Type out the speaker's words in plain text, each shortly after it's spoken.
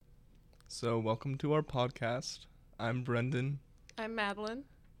So, welcome to our podcast. I'm Brendon, I'm Madeline.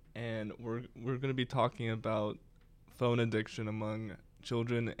 and we're going to be talking about phone addiction among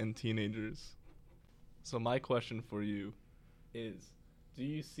children and teenagers. So, my question for you is, do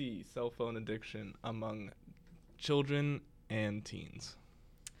you see cell phone addiction among children and teens?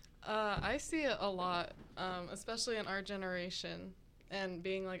 I see it a lot, especially in our generation and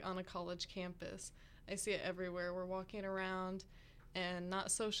being like on a college campus. I see it everywhere. We're walking around and not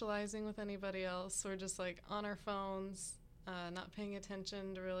socializing with anybody else. We're just like on our phones, not paying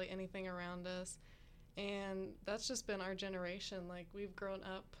attention to really anything around us. And that's just been our generation. Like we've grown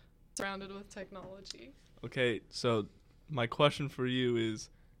up surrounded with technology. Okay, so my question for you is,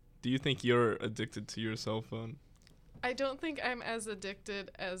 do you think you're addicted to your cell phone? I don't think I'm as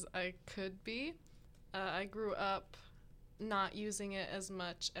addicted as I could be. I grew up not using it as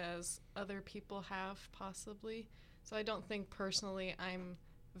much as other people have, possibly. So I don't think personally I'm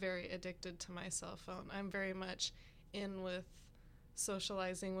very addicted to my cell phone. I'm very much in with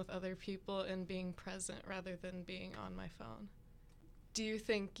socializing with other people and being present rather than being on my phone. Do you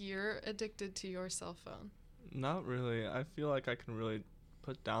think you're addicted to your cell phone? Not really. I feel like I can really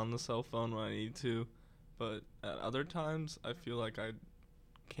put down the cell phone when I need to, but at other times I feel like I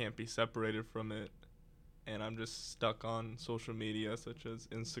can't be separated from it and I'm just stuck on social media such as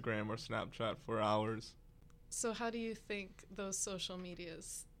Instagram or Snapchat for hours. So, how do you think those social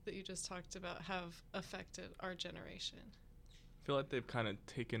medias that you just talked about have affected our generation? I feel like they've kind of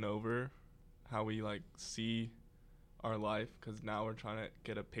taken over how we like see our life cuz now we're trying to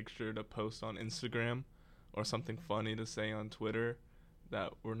get a picture to post on Instagram or something funny to say on Twitter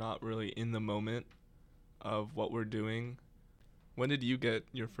that we're not really in the moment of what we're doing. When did you get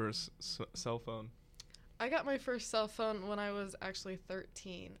your first cell phone? I got my first cell phone when I was actually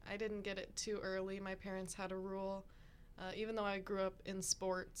 13. I didn't get it too early. My parents had a rule. Even though I grew up in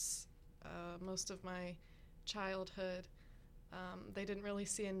sports most of my childhood, they didn't really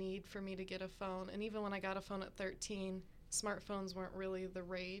see a need for me to get a phone. And even when I got a phone at 13, smartphones weren't really the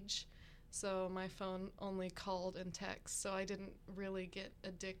rage. So my phone only called and text. So I didn't really get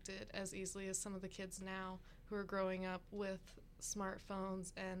addicted as easily as some of the kids now who are growing up with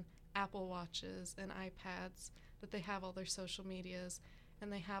smartphones and Apple Watches and iPads, that they have all their social medias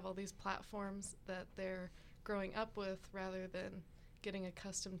and they have all these platforms that they're growing up with rather than getting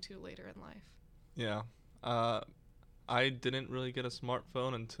accustomed to later in life. Yeah. Uh, I didn't really get a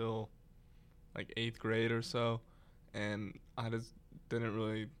smartphone until like 8th grade or so, and I just didn't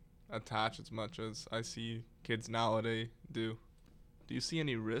really attach as much as I see kids nowadays do. Do you see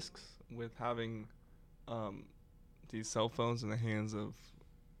any risks with having um, these cell phones in the hands of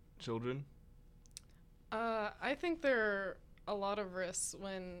children? I think there are a lot of risks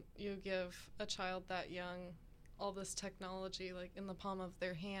when you give a child that young all this technology like in the palm of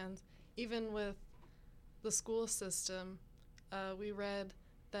their hand. Even with the school system, we read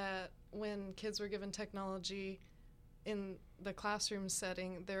that when kids were given technology in the classroom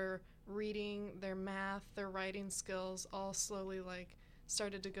setting, their reading, their math, their writing skills all slowly like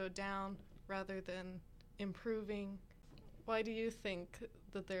started to go down rather than improving. Why do you think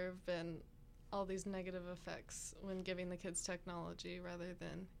that there have been all these negative effects when giving the kids technology rather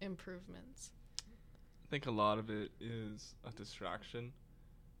than improvements? I think a lot of it is a distraction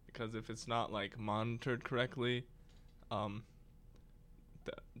because if it's not like monitored correctly, um,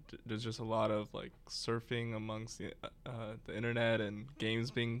 there's just a lot of like surfing amongst the internet and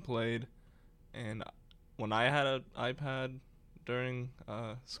games being played. And when I had an iPad during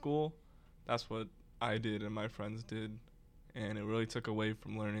school, that's what I did and my friends did, and it really took away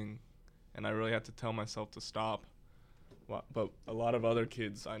from learning. And I really had to tell myself to stop. But a lot of other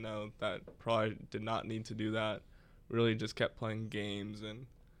kids I know that probably did not need to do that really just kept playing games and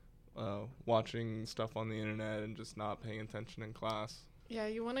watching stuff on the internet and just not paying attention in class. Yeah,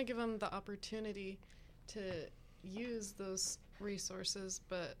 you want to give them the opportunity to use those resources,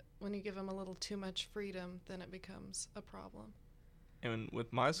 but when you give them a little too much freedom, then it becomes a problem. And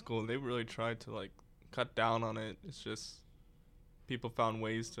with my school, they really tried to like cut down on it. It's just people found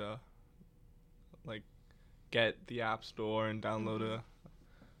ways to like get the app store and download Mm-hmm.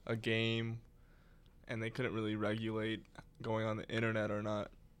 a game, and they couldn't really regulate going on the internet or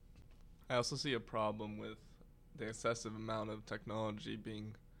not. I also see a problem with the excessive amount of technology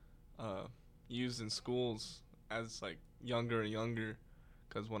being uh, used in schools as like younger and younger.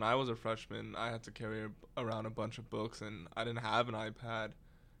 Because when I was a freshman, I had to carry around a bunch of books, and I didn't have an iPad.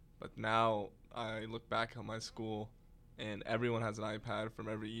 But now I look back at my school, and everyone has an iPad from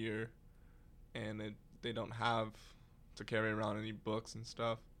every year, and they don't have to carry around any books and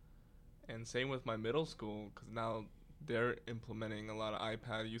stuff. And same with my middle school, because now they're implementing a lot of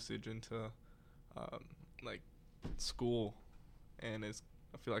iPad usage into um, like school, and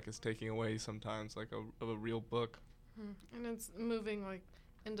I feel like it's taking away sometimes like of a real book. And it's moving like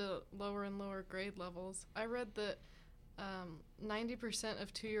into lower and lower grade levels. I read that 90%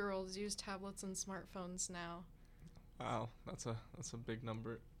 of 2-year-olds use tablets and smartphones now. Wow, that's a big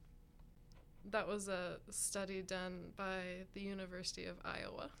number. That was a study done by the University of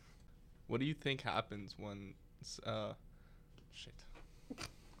Iowa. What do you think happens when shit?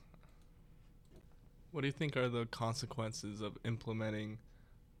 What do you think are the consequences of implementing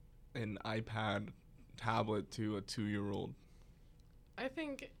an iPad tablet to a 2-year-old? I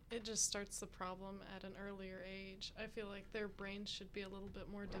think it just starts the problem at an earlier age. I feel like their brains should be a little bit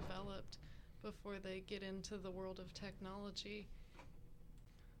more developed before they get into the world of technology.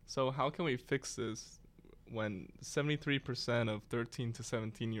 So how can we fix this when 73% of 13 to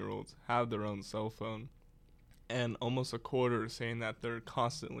 17-year-olds have their own cell phone and almost a quarter saying that they're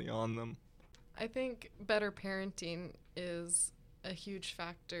constantly on them? I think better parenting is a huge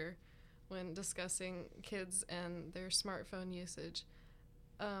factor when discussing kids and their smartphone usage.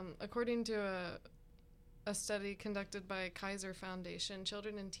 According to a study conducted by Kaiser Foundation,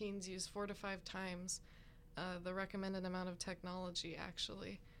 children and teens use 4 to 5 times the recommended amount of technology,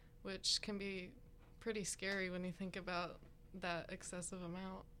 actually, which can be pretty scary when you think about that excessive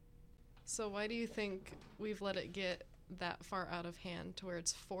amount. So why do you think we've let it get that far out of hand to where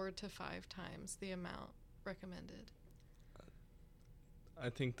it's 4 to 5 times the amount recommended? I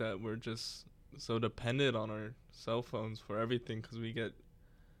think that we're just so dependent on our cell phones for everything because we get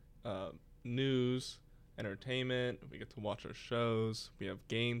news, entertainment, we get to watch our shows, we have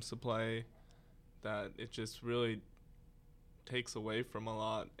games to play, that it just really takes away from a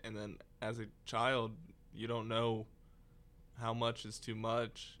lot. And then as a child, you don't know how much is too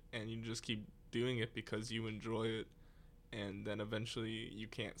much, and you just keep doing it because you enjoy it, and then eventually you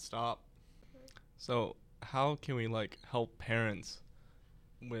can't stop. So how can we like help parents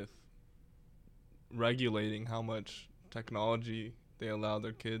with regulating how much technology they allow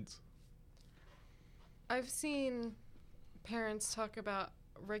their kids? I've seen parents talk about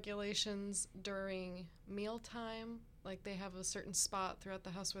regulations during mealtime, like they have a certain spot throughout the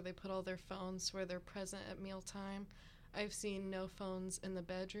house where they put all their phones where they're present at mealtime. I've seen no phones in the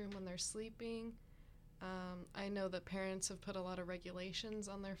bedroom when they're sleeping. I know that parents have put a lot of regulations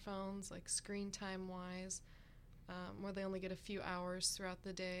on their phones, like screen time wise, where they only get a few hours throughout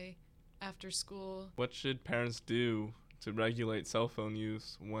the day after school. What should parents do to regulate cell phone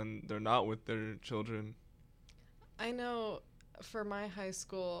use when they're not with their children? I know for my high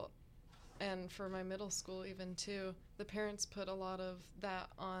school and for my middle school even too, the parents put a lot of that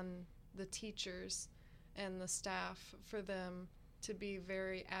on the teachers and the staff for them to be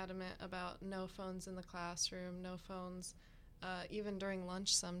very adamant about no phones in the classroom, no phones even during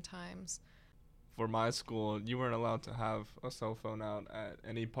lunch sometimes. For my school, you weren't allowed to have a cell phone out at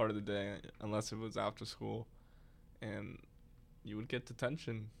any part of the day unless it was after school, and you would get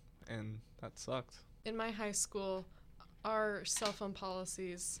detention, and that sucked. In my high school, our cell phone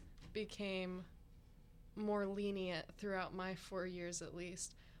policies became more lenient throughout my 4 years at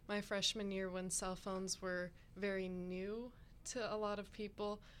least. My freshman year, when cell phones were very new to a lot of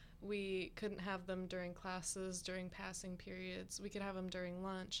people, we couldn't have them during classes, during passing periods. We could have them during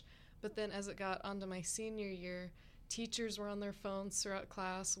lunch. But then as it got onto my senior year, teachers were on their phones throughout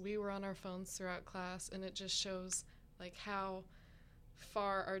class, we were on our phones throughout class, and it just shows like how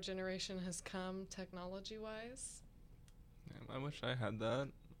far our generation has come technology-wise. Damn, I wish I had that.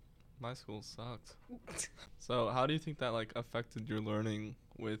 My school sucked. So how do you think that like affected your learning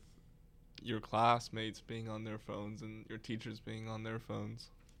with your classmates being on their phones and your teachers being on their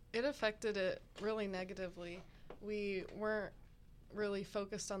phones? It affected it really negatively. We weren't really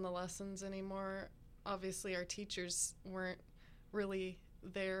focused on the lessons anymore. Obviously, our teachers weren't really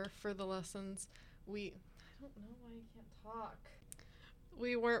there for the lessons. I don't know why you can't talk.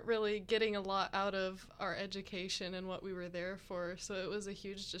 We weren't really getting a lot out of our education and what we were there for, so it was a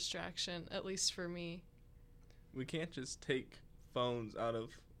huge distraction, at least for me. We can't just take phones out of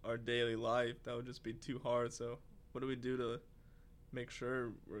our daily life. That would just be too hard. So what do we do to make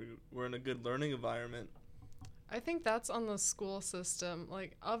sure we're in a good learning environment? I think that's on the school system.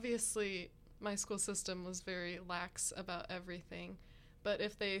 Like, obviously, my school system was very lax about everything, but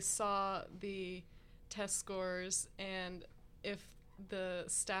if they saw the test scores and if the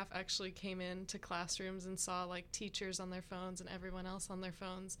staff actually came into classrooms and saw like teachers on their phones and everyone else on their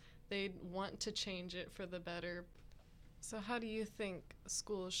phones, they'd want to change it for the better. So how do you think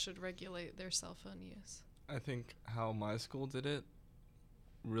schools should regulate their cell phone use? I think how my school did it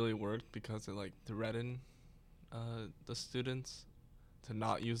really worked because it like threatened the students to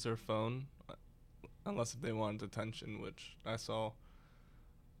not use their phone unless if they want detention, which I saw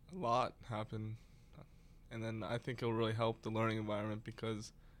a lot happen. And then I think it'll really help the learning environment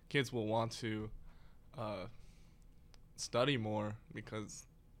because kids will want to study more because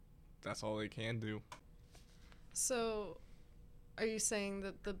that's all they can do. So, are you saying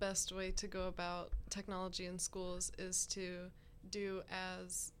that the best way to go about technology in schools is to do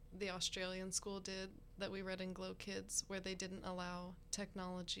as the Australian school did that we read in Glow Kids, where they didn't allow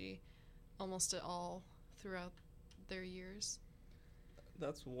technology almost at all throughout their years?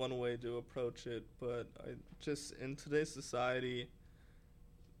 That's one way to approach it, but just in today's society,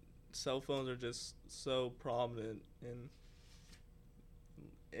 cell phones are just so prominent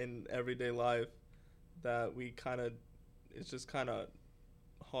in everyday life that it's just kind of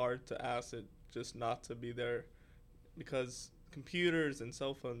hard to ask it just not to be there, because computers and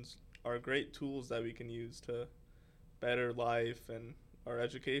cell phones are great tools that we can use to better life and our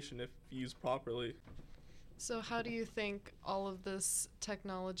education if used properly. So how do you think all of this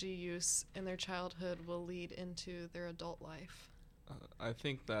technology use in their childhood will lead into their adult life? I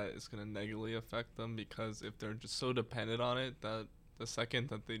think that it's going to negatively affect them because if they're just so dependent on it that the second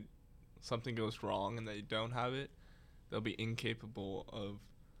that something goes wrong and they don't have it, they'll be incapable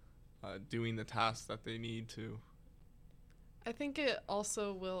of doing the tasks that they need to. I think it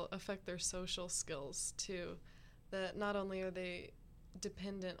also will affect their social skills too, that not only are they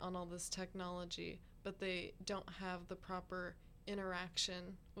dependent on all this technology, but they don't have the proper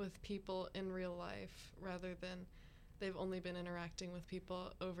interaction with people in real life, rather than they've only been interacting with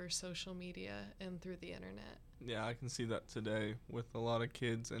people over social media and through the internet. Yeah, I can see that today with a lot of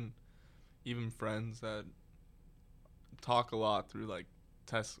kids and even friends that talk a lot through like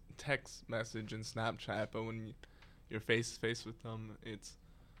text message and Snapchat, but when you're face to face with them,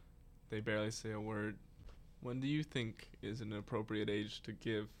 they barely say a word. When do you think is an appropriate age to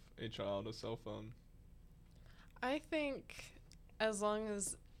give a child a cell phone? I think as long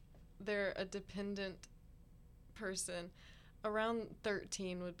as they're a dependent person, around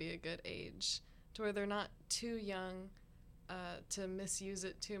 13 would be a good age, to where they're not too young to misuse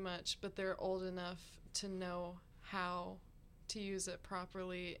it too much, but they're old enough to know how to use it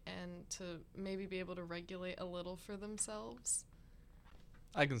properly and to maybe be able to regulate a little for themselves.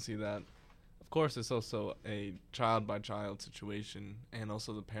 I can see that. Of course, it's also a child-by-child situation, and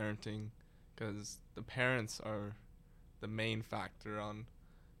also the parenting, because the parents are the main factor on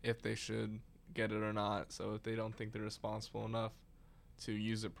if they should get it or not. So if they don't think they're responsible enough to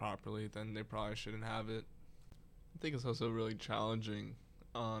use it properly, then they probably shouldn't have it. I think it's also really challenging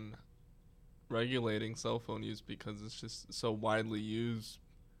on regulating cell phone use because it's just so widely used,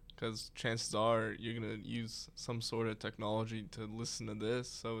 because chances are you're going to use some sort of technology to listen to this,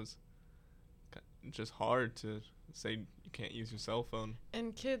 so it's just hard to say you can't use your cell phone.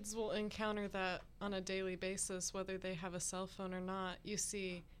 And kids will encounter that on a daily basis, whether they have a cell phone or not. You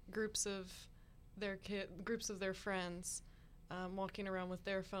see groups of their friends walking around with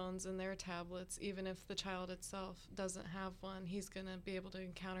their phones and their tablets. Even if the child itself doesn't have one, he's going to be able to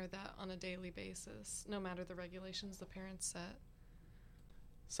encounter that on a daily basis, no matter the regulations the parents set.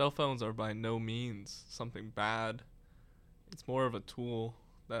 Cell phones are by no means something bad. It's more of a tool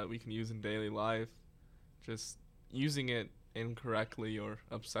that we can use in daily life. Just using it incorrectly or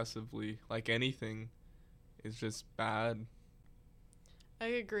obsessively, like anything, is just bad. I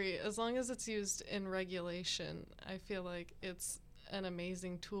agree. As long as it's used in regulation, I feel like it's an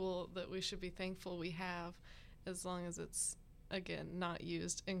amazing tool that we should be thankful we have, as long as it's, again, not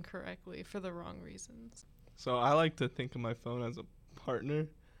used incorrectly for the wrong reasons. So I like to think of my phone as a partner,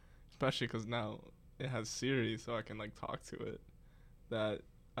 especially because now it has Siri, so I can like talk to it. That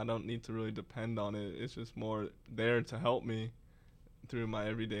I don't need to really depend on it. It's just more there to help me through my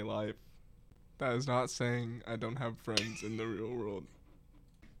everyday life. That is not saying I don't have friends in the real world.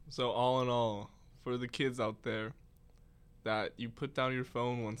 So all in all, for the kids out there, that you put down your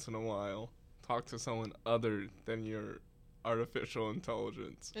phone once in a while, talk to someone other than your artificial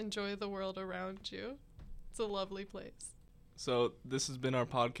intelligence. Enjoy the world around you. It's a lovely place. So this has been our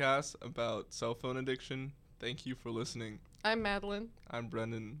podcast about cell phone addiction. Thank you for listening. I'm Madeline. I'm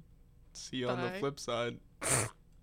Brendon. See you on the Bye. flip side.